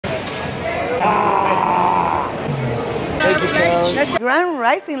Thank you, Carolyne. Grand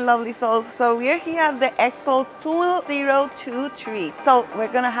Rising, lovely souls. So we're here at the Expo 2023. So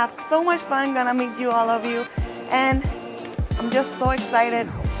we're gonna have so much fun, gonna meet you, all of you. And I'm just so excited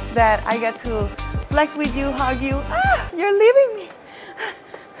that I get to flex with you, hug you. Ah, you're leaving me.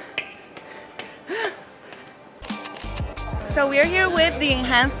 So we're here with the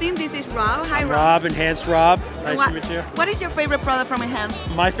Enhanced team. This is Rob. Hi, Rob. Rob, Enhanced Rob. Nice to meet you. What is your favorite product from Enhanced?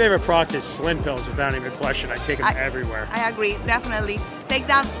 My favorite product is Slim Pills, without even a question. I take them everywhere. I agree, definitely. Take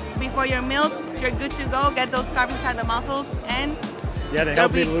that before your meals. You're good to go. Get those carbs inside the muscles, and yeah, they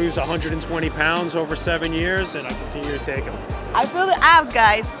helped me lose 120 pounds over 7 years, and I continue to take them. I feel the abs,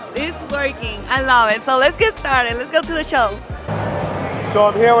 guys. It's working. I love it. So let's get started. Let's go to the show. So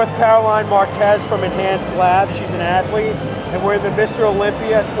I'm here with Carolyne Marquez from Enhanced Lab. She's an athlete, and we're in the Mr.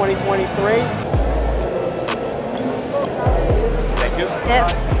 Olympia 2023. Thank you.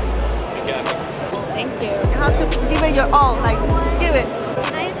 Yes. Thank you. You have to give it your all. Like, give it.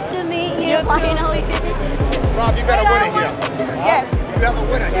 Nice to meet you. Finally. Rob, you got a winner here. Yes. You have a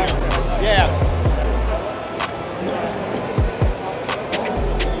winner here. Yeah.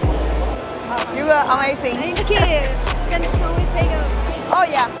 You are amazing. Thank you. Can we take a... Oh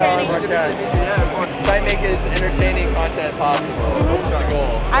yeah. Marquez. Try and make it as entertaining content possible. That's the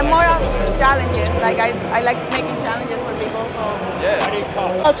goal. I'm more of challenges. Like I like making challenges for people. So.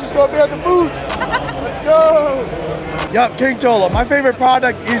 Yeah. I'm just gonna be at the booth. Let's go. Yup, King Tola. My favorite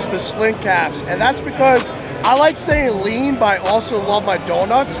product is the Sling Caps, and that's because I like staying lean, but I also love my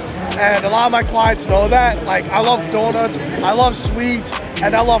donuts. And a lot of my clients know that. Like, I love donuts, I love sweets,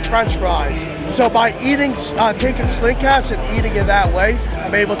 and I love French fries. So by eating, taking Sling Caps and eating it that way,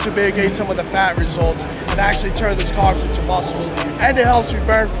 I'm able to mitigate some of the fat results and actually turn those carbs into muscles. And it helps me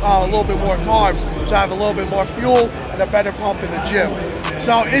burn a little bit more carbs, so I have a little bit more fuel and a better pump in the gym.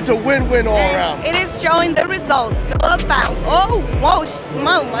 So it's a win-win all around. It is showing the results. All about. Oh, whoa,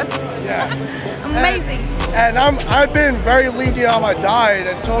 smokes. Yeah. Amazing. And I've been very lenient on my diet,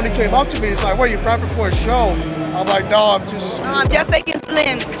 and Tony came up to me, he's like, "What, you prepping for a show?" I'm like, "No, I'm just taking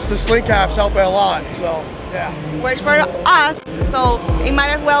Slim." It's the Sling Caps helping a lot, so yeah. Works for us, so it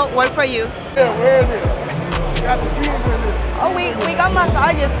might as well work for you. Yeah, where is it? We got the team in it. Oh, we got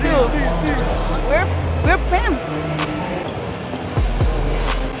massages too. We're pimped.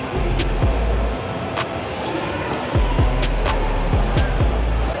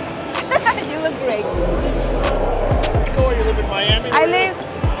 You look great. You live in Miami? I live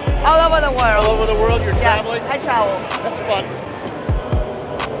all over the world. All over the world? You're traveling? I travel. That's fun.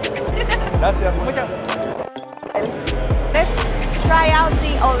 That's it. Let's try out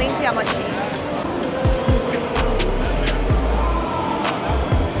the Olympia machine.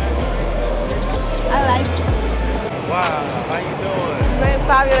 I like it. Wow, how you doing? Very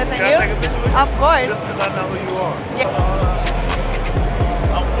fabulous. And Can I you? take a picture with you? Of course. Just because I know who you are. Yeah.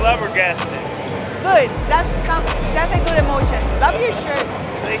 I'm flabbergasted. Good. That's a good emotion. Love your shirt.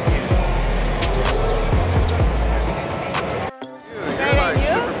 Thank you. You're like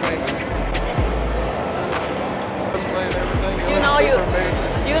you? Super famous. Displaying everything. You know you.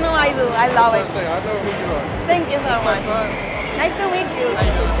 You know I do. I love it. I know who you are. Thank you so much. Son. Nice to meet you,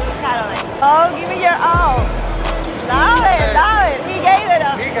 Carolyne. Oh, give me your all. Love it, love it. He gave it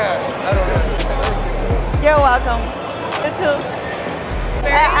up. He got it. I don't know. You're welcome. You too.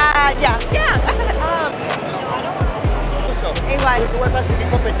 Yeah. Yeah. Let's go. Igual. ¿Tú vas a seguir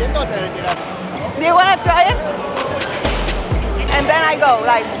compitiendo o te retiras? Do you want to try it? And then I go,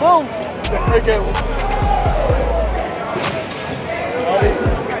 like, boom. Ready?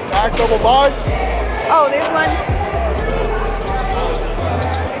 Back double bars. Oh, this one.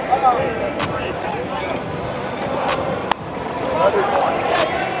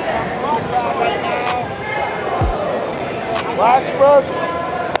 Last breath.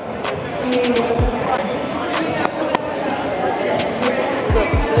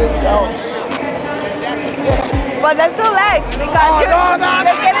 But let's do legs because you're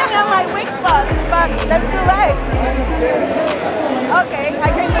getting on my weak spot. But let's do legs. Okay, I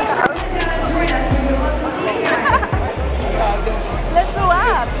can do that. Let's do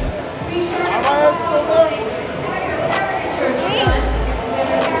abs.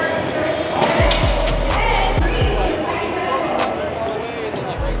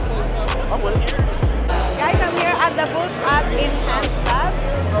 Guys, I'm here at the booth at Enhanced Lab.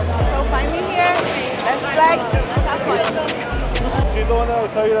 So find me here. Let's flex. Let's have fun. She's the one that will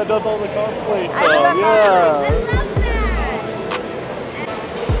tell you that does all the cosplay stuff. I love that. Yeah. I love that.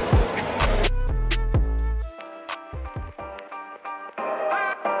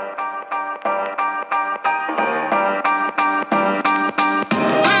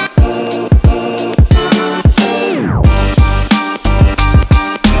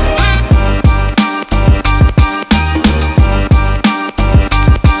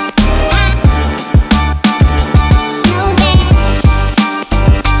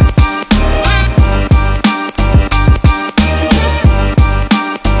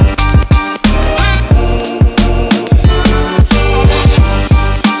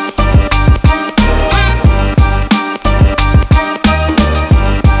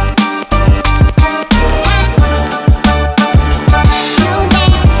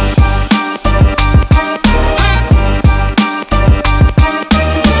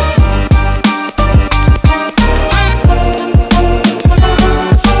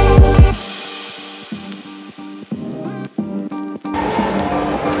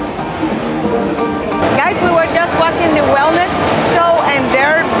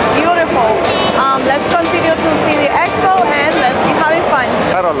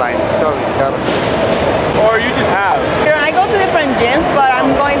 Carolyne. Sorry, Carolyne. Or you just have? I go to different gyms, but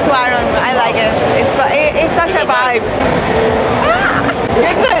I'm going to Iron. I like it. It's such a vibe.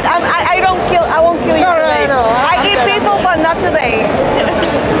 You're good. I won't kill you today. No. I eat people, but not today.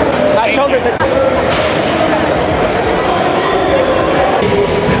 My shoulders.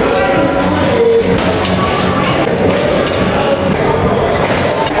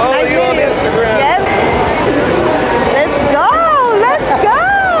 Follow you on Instagram. Yes. Let's go. Let's go.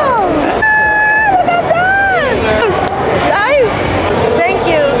 Look at that. Nice. Thank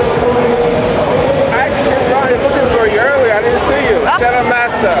you. I actually was looking for you earlier. I didn't see you. Shadow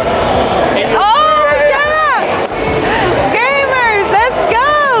Master. Oh, yeah. Gamers, let's go.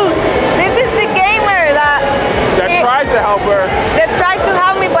 This is the gamer that tries to help her. That tries to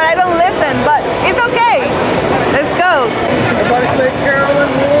help me, but I don't listen. But it's okay. Let's go. Everybody say Carolyne,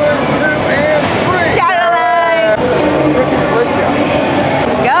 1, 2, and 3. Carolyne. Let's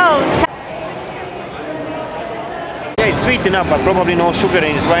go. Yeah, it's sweet enough, but probably no sugar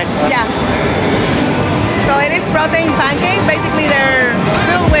in it, right? Yeah. So it is protein pancakes. Basically, they're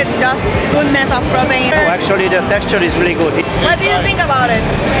filled with just goodness of protein. Oh, actually, the texture is really good. What do you think about it?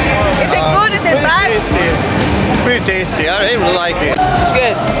 Is it good? Is it bad? It's pretty tasty. I really like it. It's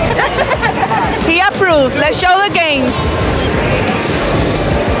good. He approves. Let's show the games.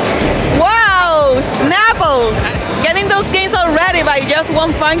 Wow, Snapple! Getting those games already by just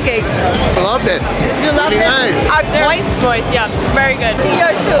one pancake. I loved it. You loved Really it? nice. Moist, yeah, very good.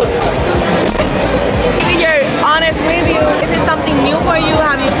 Yours too. You're honest review. Is it something new for you?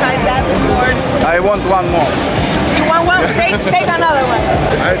 Have you tried that before? I want one more. You want one? Take another one.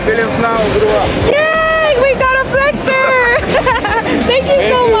 I feel it now, grew up. Yay! We got a flexer! Thank you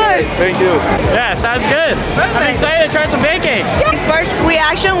so much. Thank you. Yeah, sounds good. I'm excited to try some pancakes. His first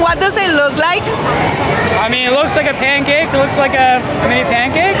reaction, what does it look like? I mean, it looks like a pancake. It looks like a mini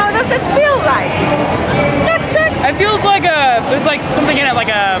pancake. How does it feel like? Check. It feels like there's like something in it, like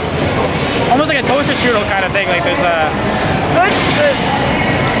almost like a toaster strudel kind of thing. Like there's a... Good.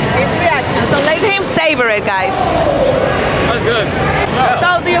 His reaction. So let him savor it, guys. That's good.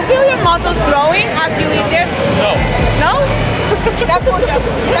 So do you feel your muscles growing as you eat it? No. No? That push-up.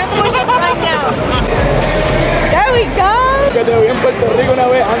 That push-up right now. There we go. Que te vi en Puerto Rico una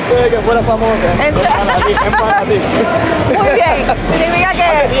vez antes de que fuera famosa. Muy bien. Significa que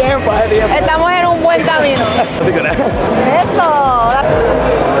estamos en un buen camino. Eso.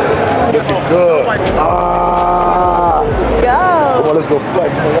 Looking good. Let's go. Come on, let's go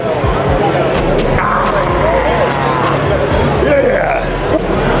fight. Yeah.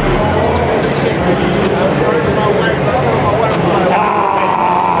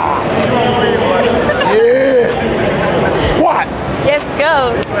 Squat. Let's go.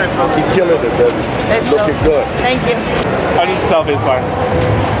 Keep killing it, baby. Looking good. Thank you. I just selfie is fine.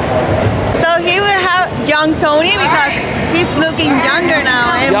 So here we have young Tony because he's looking younger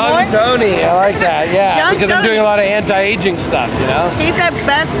now. And Young Tony, I like that, yeah. Young Because I'm Tony. doing a lot of anti-aging stuff, you know? He's the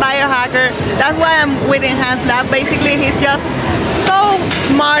best biohacker. That's why I'm with Enhanced Lab. Basically, he's just so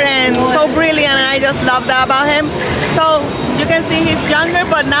smart and so brilliant, and I just love that about him. So you can see he's younger,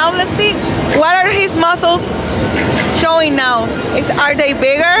 but now let's see, what are his muscles showing now? Are they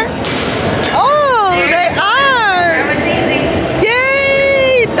bigger? Oh, they are!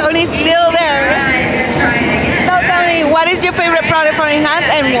 Yay! Tony's still there. So Tony, what is your favorite product from Enhanced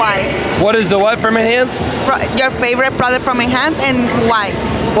and why? What is the what from Enhanced? Your favorite product from Enhanced and why?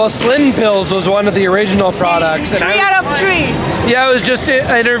 Well, Slim Pills was one of the original products. And 3 out of 3. Yeah, I was just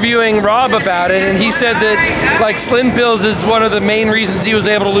interviewing Rob about it, and he said that like Slim Pills is one of the main reasons he was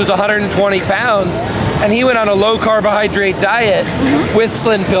able to lose 120 pounds. And he went on a low carbohydrate diet with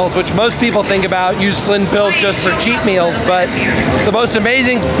Slim Pills, which most people think about, use Slim Pills just for cheat meals. But the most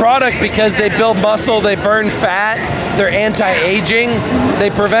amazing product because they build muscle, they burn fat, they're anti-aging, they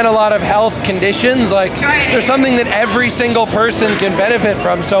prevent a lot of health conditions. Like there's something that every single person can benefit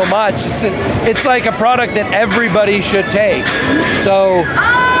from so much. It's like a product that everybody should take. So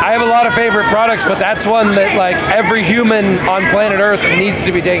I have a lot of favorite products, but that's one that like every human on planet Earth needs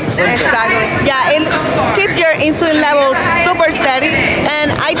to be taking Slim Pills. Exactly. Yeah, it keeps your insulin levels super steady. And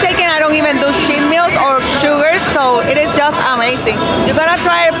I take it, I don't even do cheat meals or sugars, so it is just amazing. You're gonna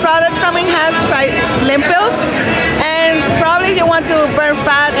try a product from Enhanced, try Slim Pills, and probably if you want to burn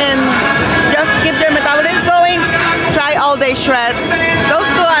fat and just keep your metabolism going, try All Day Shred. Those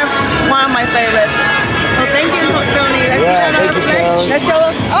two are one of my favorites. So thank you, Tony. Let's show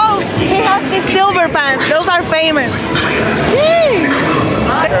them. Oh, he has the silver pants. Those are famous. Yay!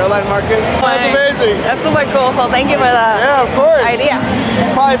 Carolyne Marquez. That's amazing. That's super cool. So thank you for the Yeah, of course. idea.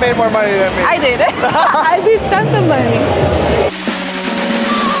 You probably made more money than me. I did. I did tons of money.